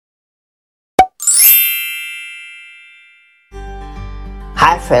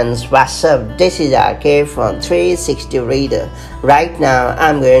Hi friends, what's up? This is RK from 360 Reader. Right now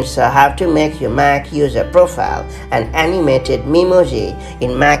I'm going to show how to make your Mac user profile an animated Memoji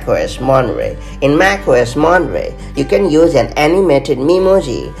in macOS Monterey. In macOS Monterey, you can use an animated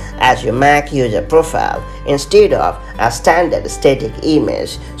Memoji as your Mac user profile instead of a standard static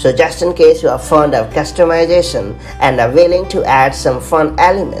image. So just in case you are fond of customization and are willing to add some fun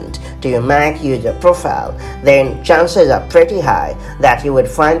element to your Mac user profile, then chances are pretty high that you would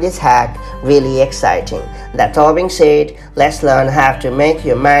find this hack really exciting. That all being said, let's learn how to make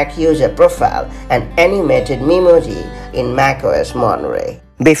your Mac user profile an animated Memoji in macOS Monterey.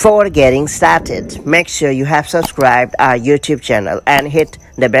 Before getting started, make sure you have subscribed our YouTube channel and hit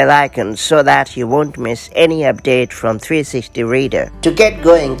the bell icon so that you won't miss any update from 360 Reader. To get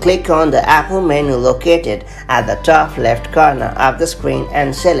going, click on the Apple menu located at the top left corner of the screen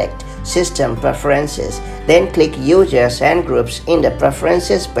and select System Preferences. Then click Users and Groups in the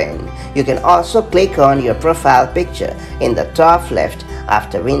Preferences pane. You can also click on your profile picture in the top left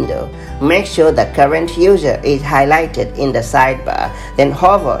of the window. Make sure the current user is highlighted in the sidebar. Then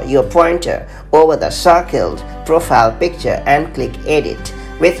hover your pointer over the circled profile picture and click Edit.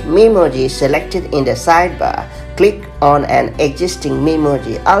 With Memoji selected in the sidebar, click on an existing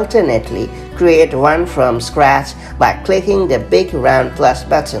Memoji. Alternately, create one from scratch by clicking the big round plus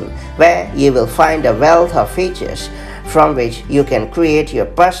button, where you will find a wealth of features from which you can create your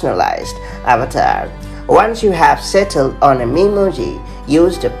personalized avatar. Once you have settled on a Memoji,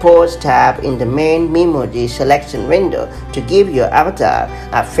 use the Pose tab in the main Memoji selection window to give your avatar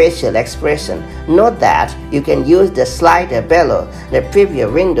a facial expression. Note that you can use the slider below the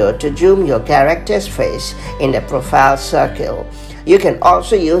preview window to zoom your character's face in the profile circle. You can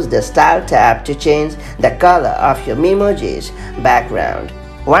also use the Style tab to change the color of your Memoji's background.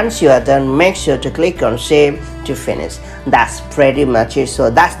 Once you are done, make sure to click on Save to finish. That's pretty much it. So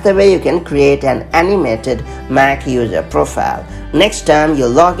that's the way you can create an animated Mac user profile. Next time you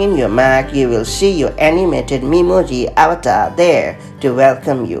log in your Mac, you will see your animated Memoji avatar there to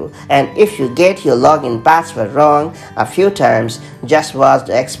welcome you. And if you get your login password wrong a few times, just watch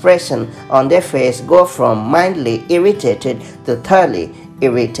the expression on their face go from mildly irritated to thoroughly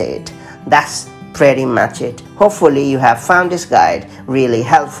irritated. That's pretty much it. Hopefully you have found this guide really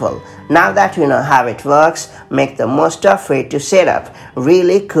helpful. Now that you know how it works, make the most of it to set up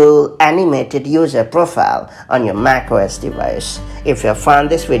really cool animated user profile on your macOS device. If you found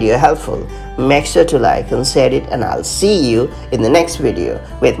this video helpful, make sure to like and share it, and I'll see you in the next video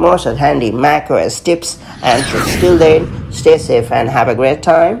with more such handy macOS tips and tricks. Till then, stay safe and have a great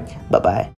time. Bye bye.